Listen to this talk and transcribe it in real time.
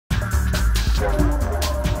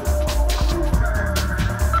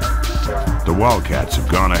The Wildcats have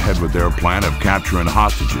gone ahead with their plan of capturing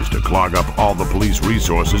hostages to clog up all the police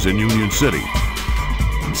resources in Union City.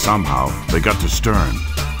 And somehow, they got to Stern,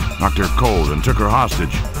 knocked her cold and took her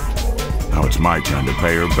hostage. Now it's my turn to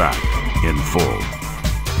pay her back, in full.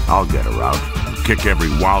 I'll get her out and kick every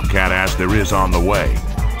Wildcat ass there is on the way.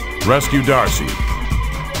 Rescue Darcy.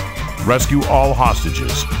 Rescue all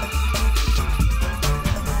hostages.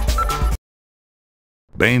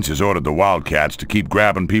 Baines has ordered the Wildcats to keep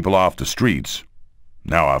grabbing people off the streets.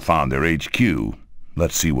 Now I've found their HQ.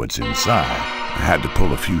 Let's see what's inside. I had to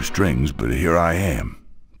pull a few strings, but here I am.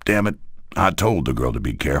 Damn it, I told the girl to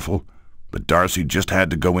be careful, but Darcy just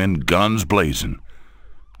had to go in guns blazing.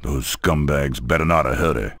 Those scumbags better not have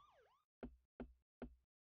hurt her.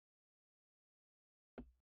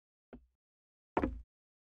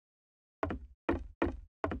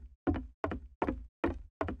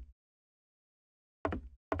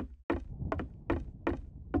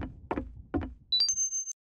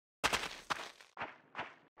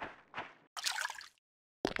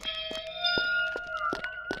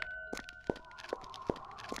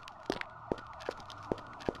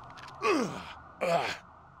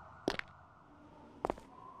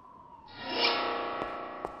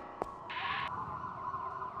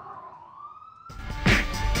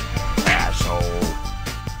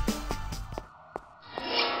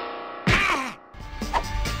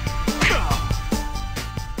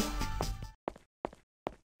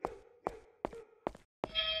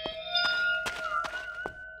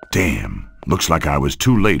 Damn, looks like I was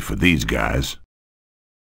too late for these guys.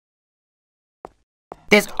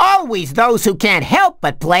 There's always those who can't help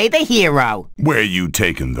but play the hero. Where you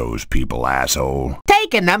taking those people, asshole?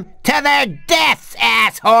 Taking them to their deaths,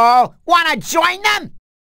 asshole! Wanna join them?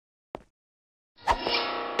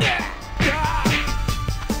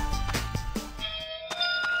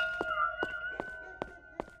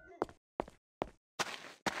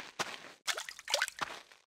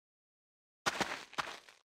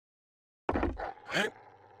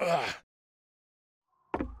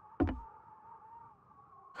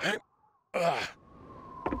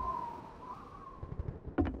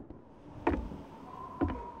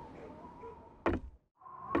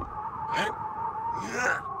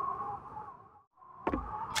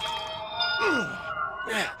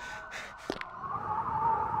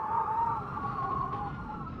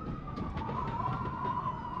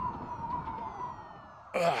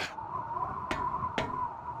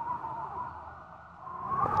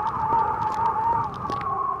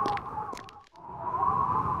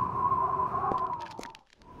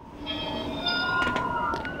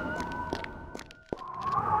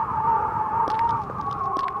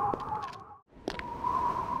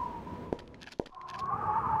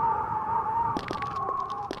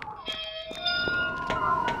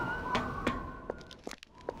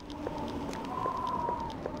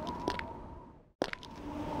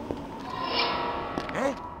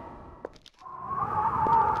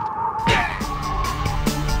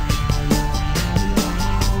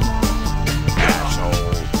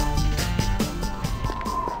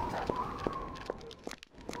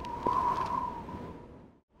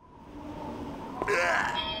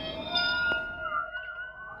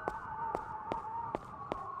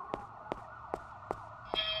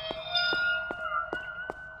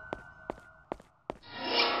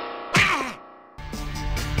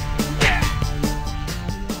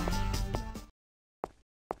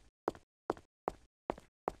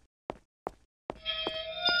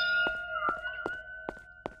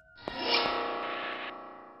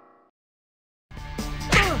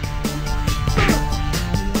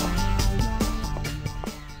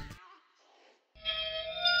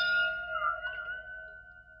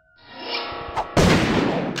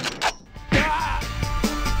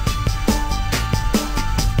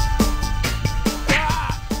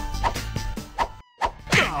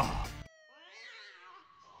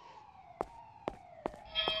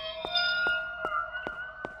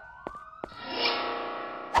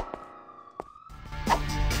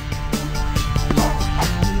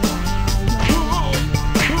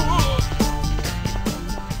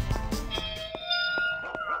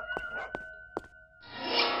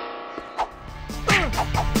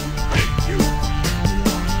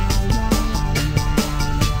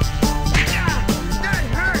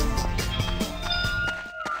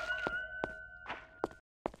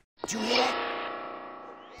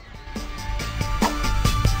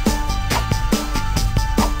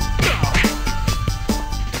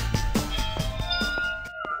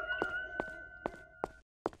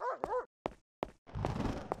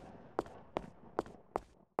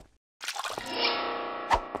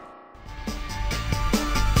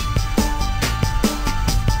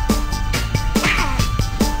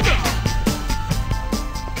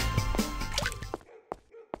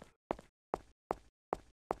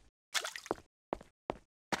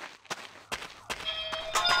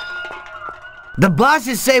 The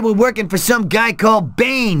bosses say we're working for some guy called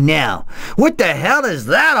Bane now. What the hell is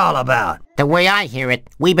that all about? The way I hear it,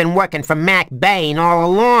 we've been working for Mac Bane all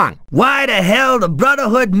along. Why the hell the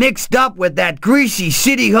Brotherhood mixed up with that greasy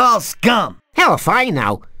City Hall scum? Hell if I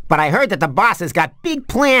know. But I heard that the boss has got big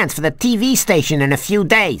plans for the TV station in a few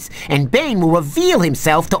days, and Bane will reveal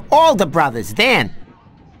himself to all the brothers then.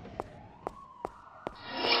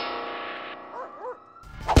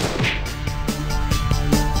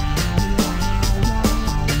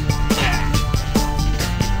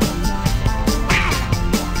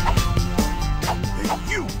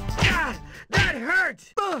 That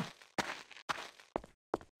hurts!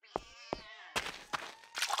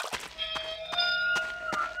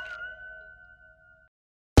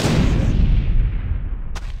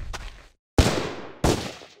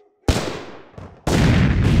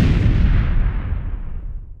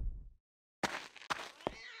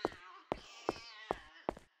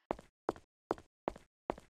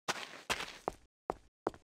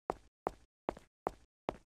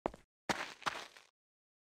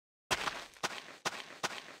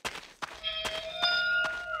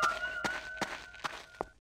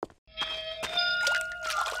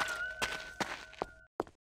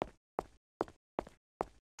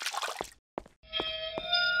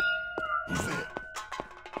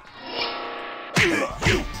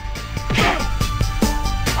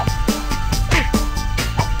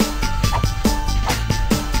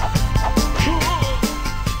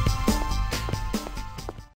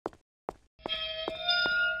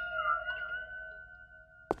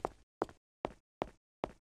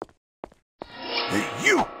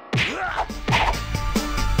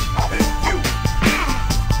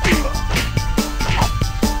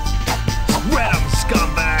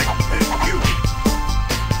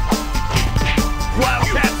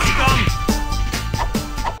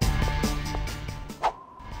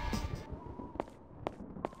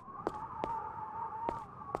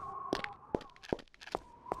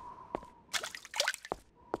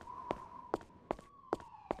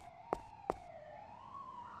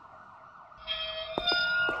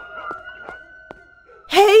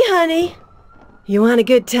 Hey, honey. You want a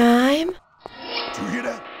good time? Did you hear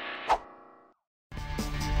that?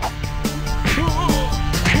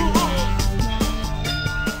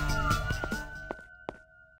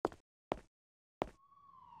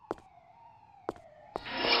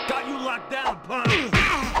 Got you locked down, punk!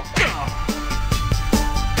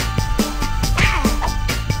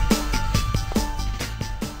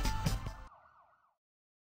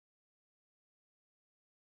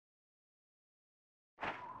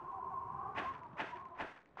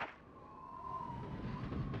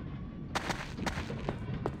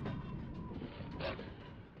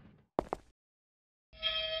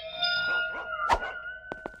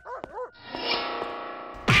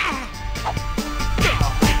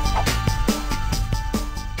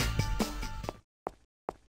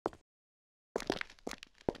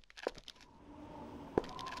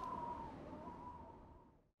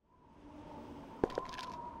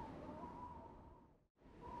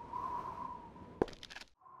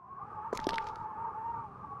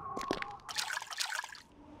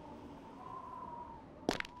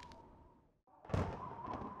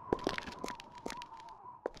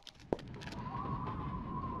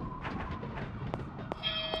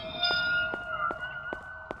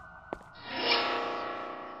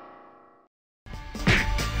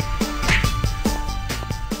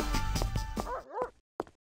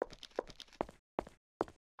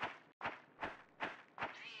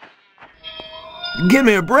 Give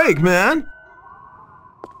me a break, man.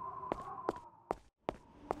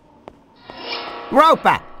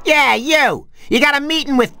 Roper! Yeah, you! You got a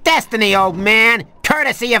meeting with Destiny, old man!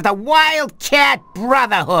 Courtesy of the Wildcat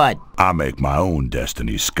Brotherhood! I make my own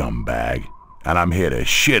destiny, scumbag. And I'm here to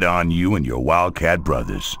shit on you and your Wildcat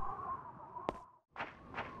brothers.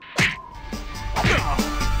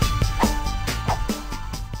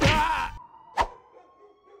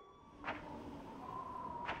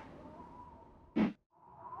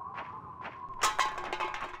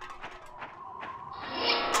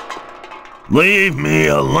 Leave me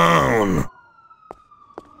alone.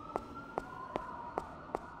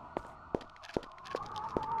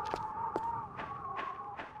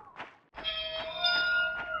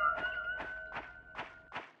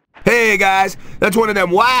 Hey guys, that's one of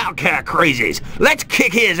them Wildcat crazies. Let's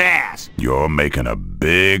kick his ass. You're making a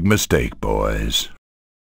big mistake, boys.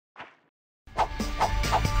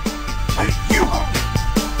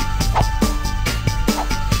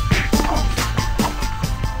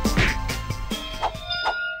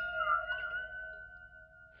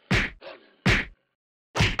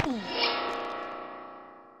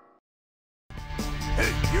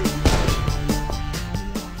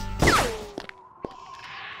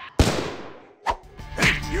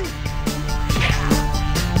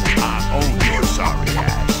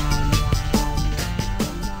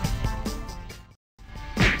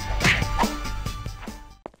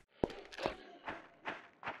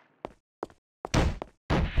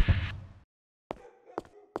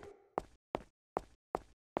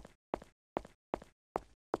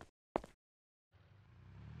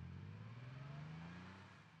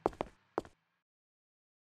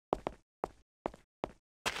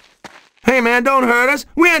 Hey, man, don't hurt us.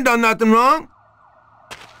 We ain't done nothing wrong.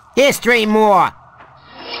 Here's 3 more.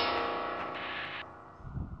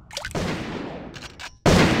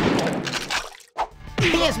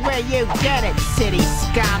 Here's where you get it, city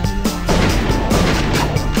scum.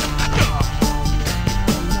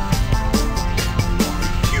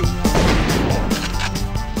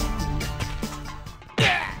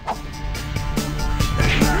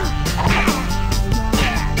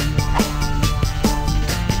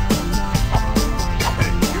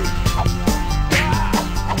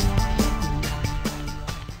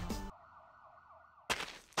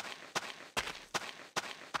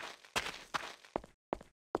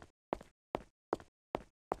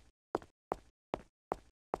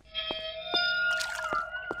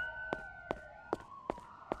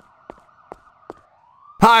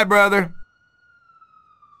 Hi, brother.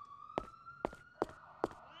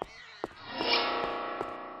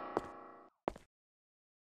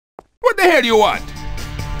 What the hell do you want?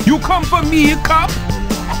 You come for me, cop?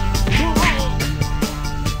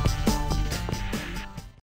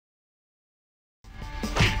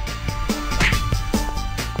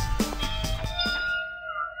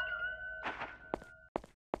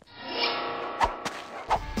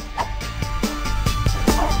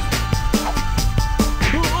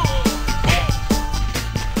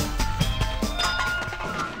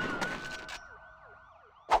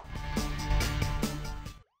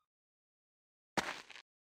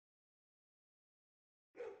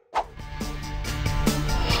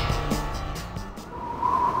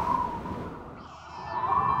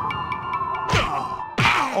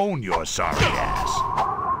 Own your sorry ass.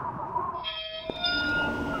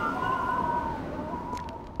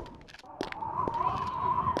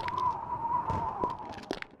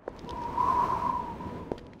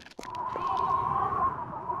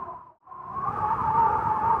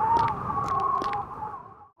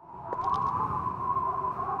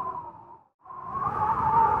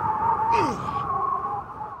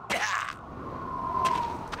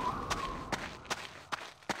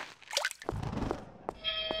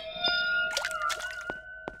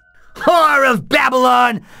 Whore of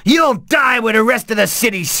Babylon! You'll die with the rest of the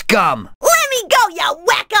city scum! Let me go, you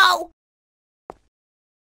wacko!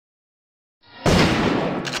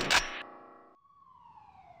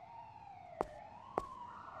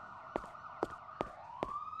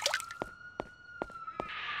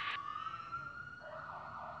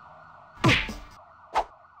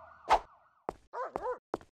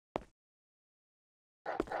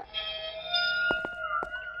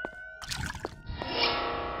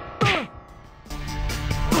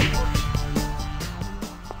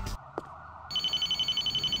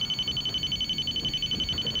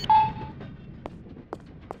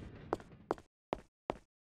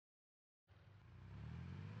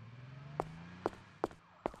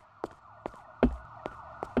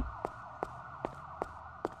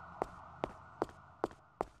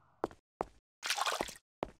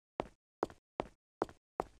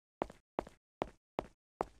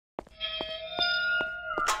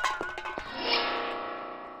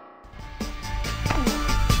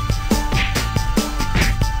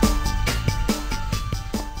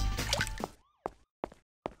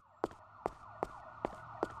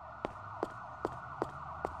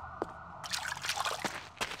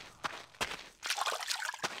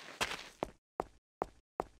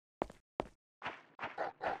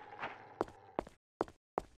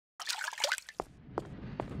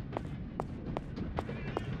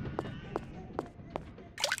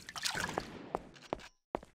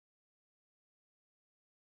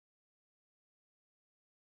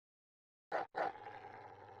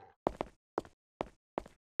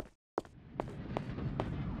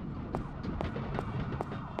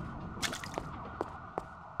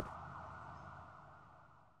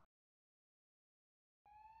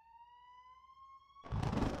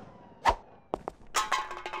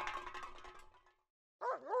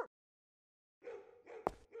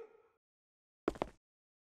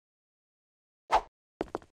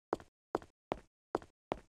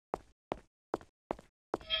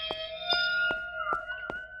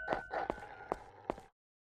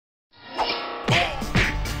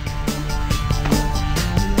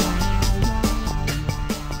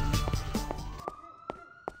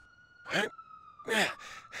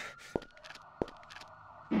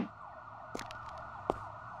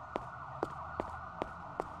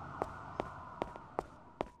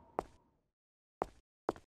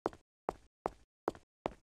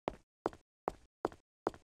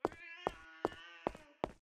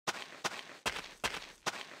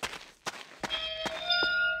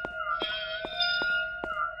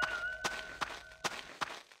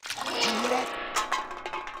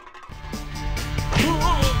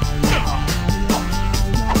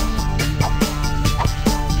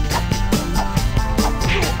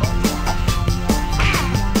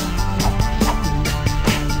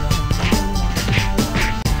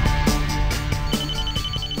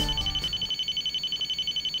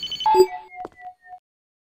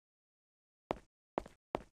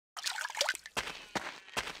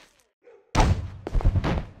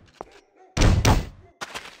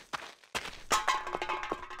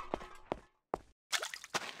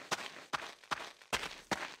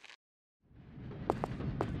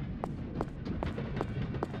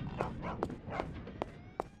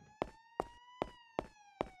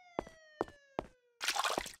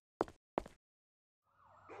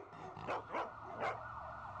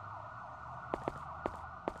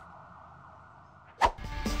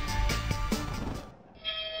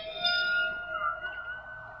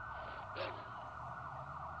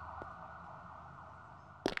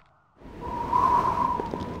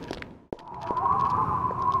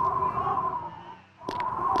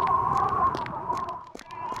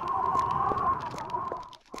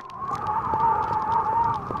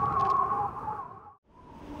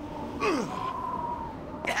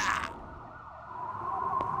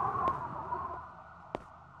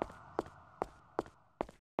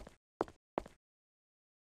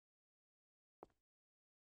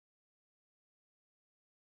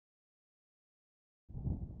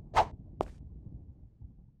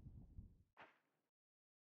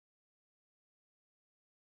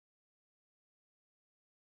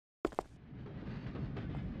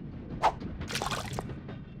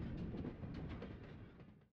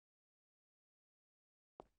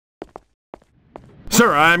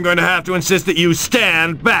 Sir, I'm going to have to insist that you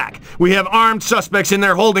stand back. We have armed suspects in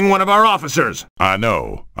there holding one of our officers. I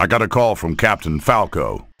know. I got a call from Captain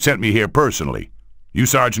Falco. Sent me here personally. You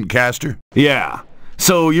Sergeant Castor? Yeah.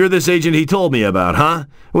 So you're this agent he told me about, huh?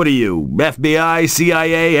 What are you, FBI,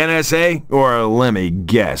 CIA, NSA? Or let me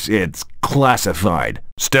guess, it's classified.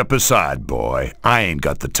 Step aside, boy. I ain't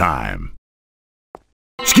got the time.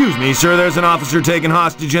 Excuse me, sir, there's an officer taken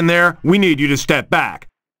hostage in there. We need you to step back.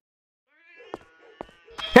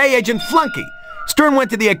 Hey, Agent Flunky. Stern went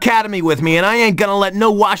to the academy with me, and I ain't gonna let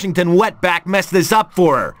no Washington wetback mess this up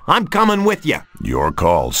for her. I'm coming with you. Your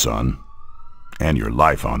call, son. And your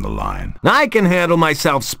life on the line. I can handle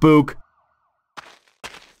myself, Spook.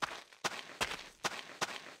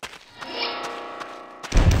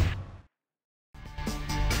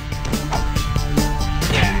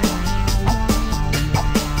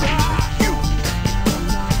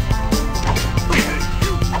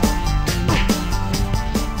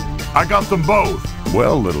 I got them both.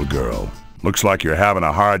 Well, little girl, looks like you're having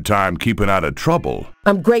a hard time keeping out of trouble.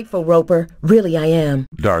 I'm grateful, Roper. Really, I am.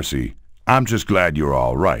 Darcy, I'm just glad you're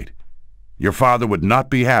all right. Your father would not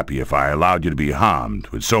be happy if I allowed you to be harmed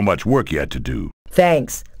with so much work yet to do.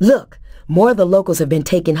 Thanks. Look, more of the locals have been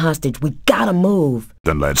taken hostage. We gotta move.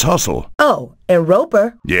 Then let's hustle. Oh, and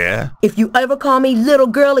Roper. Yeah? If you ever call me little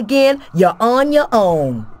girl again, you're on your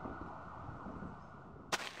own.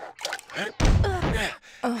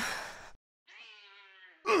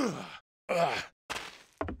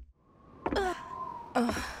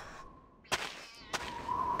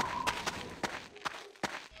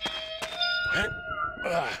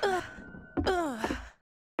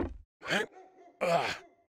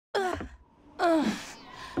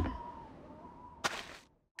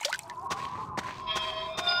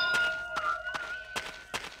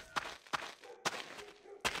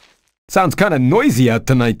 Sounds kinda noisy out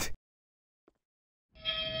tonight.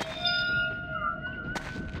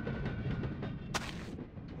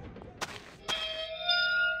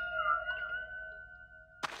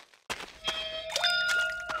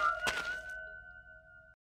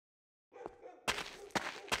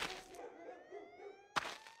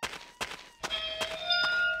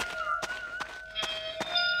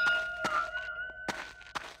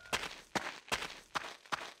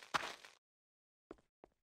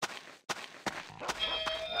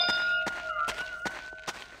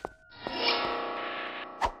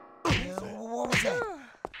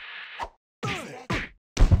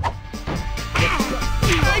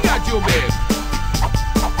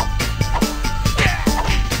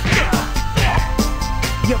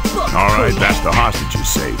 All right, that's the hostages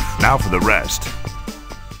safe. Now for the rest.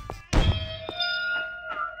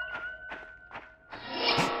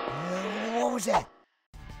 What was that?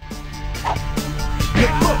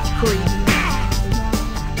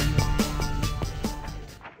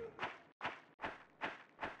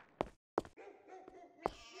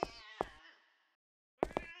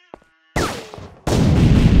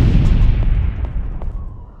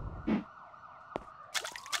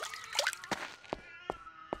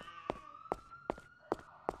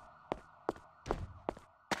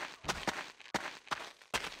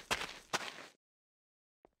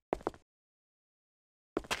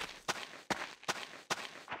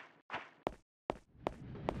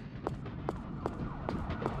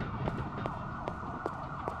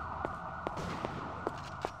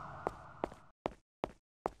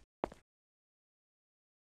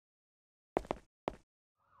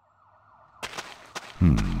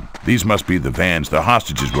 These must be the vans the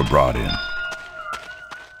hostages were brought in.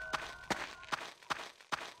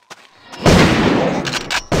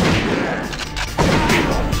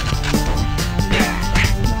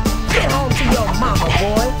 Get home to your mama,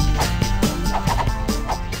 boy.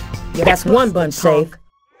 Yeah, that's one bunch safe.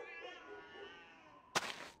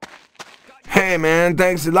 Hey, man,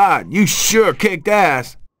 thanks a lot. You sure kicked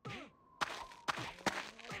ass.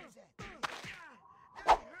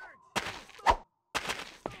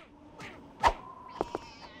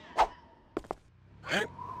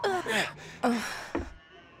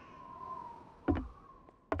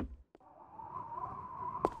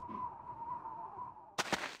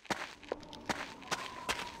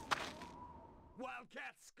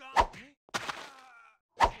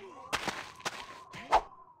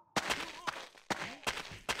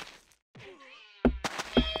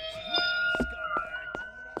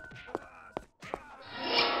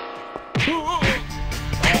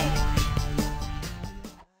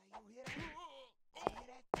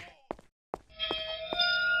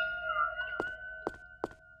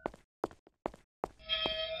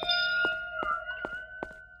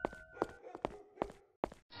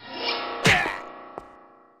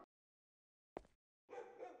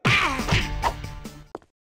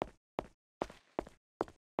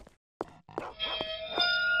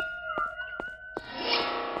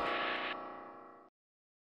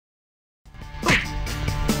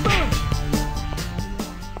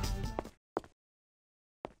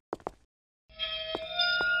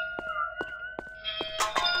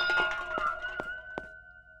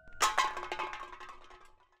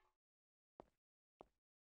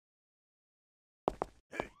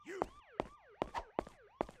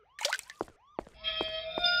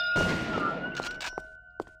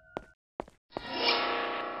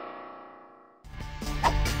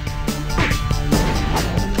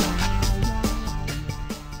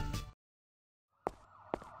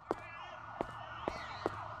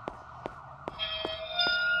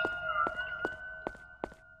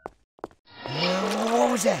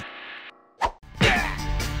 Who's that?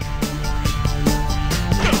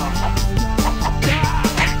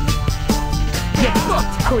 You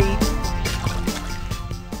booked, creep.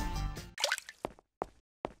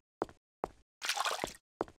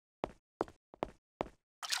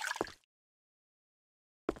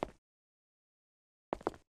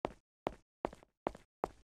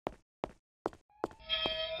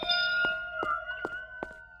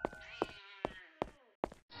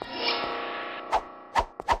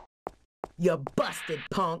 You're busted,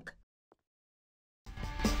 punk.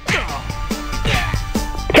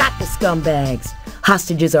 Got the scumbags.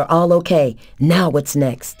 Hostages are all okay. Now what's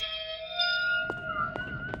next?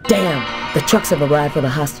 Damn, the trucks have arrived for the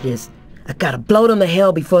hostages. I gotta blow them to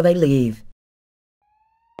hell before they leave.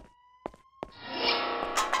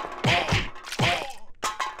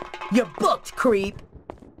 You're booked, creep.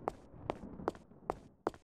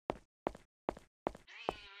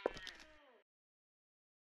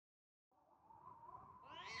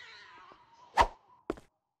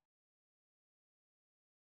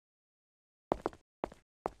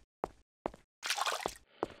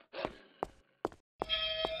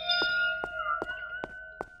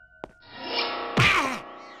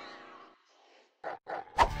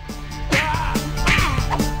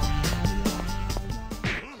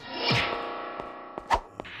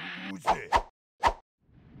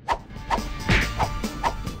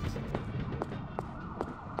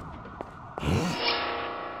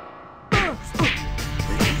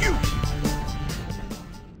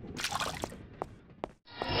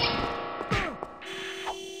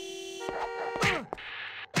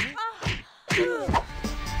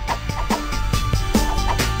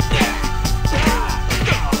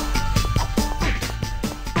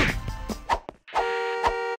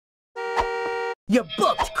 You're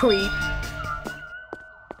booked, creep.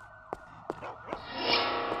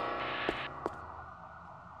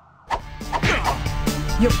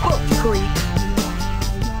 You're booked, creep.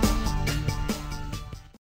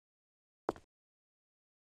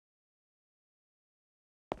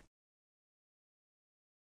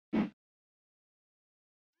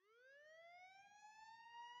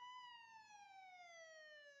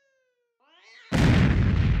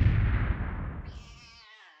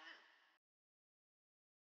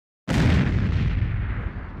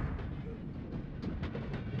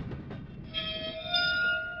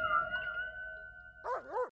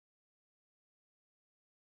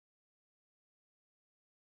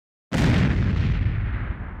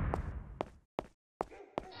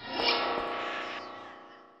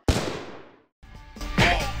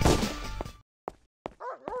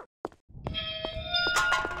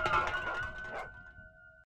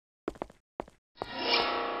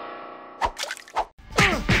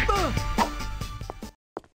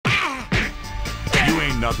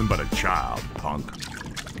 Nothing but a child, punk.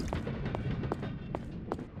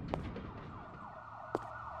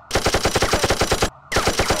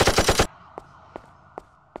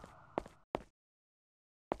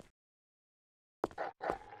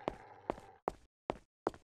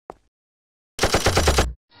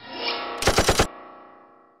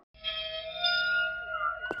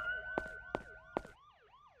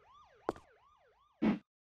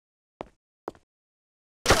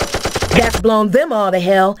 That's blown them all to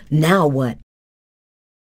hell. Now what?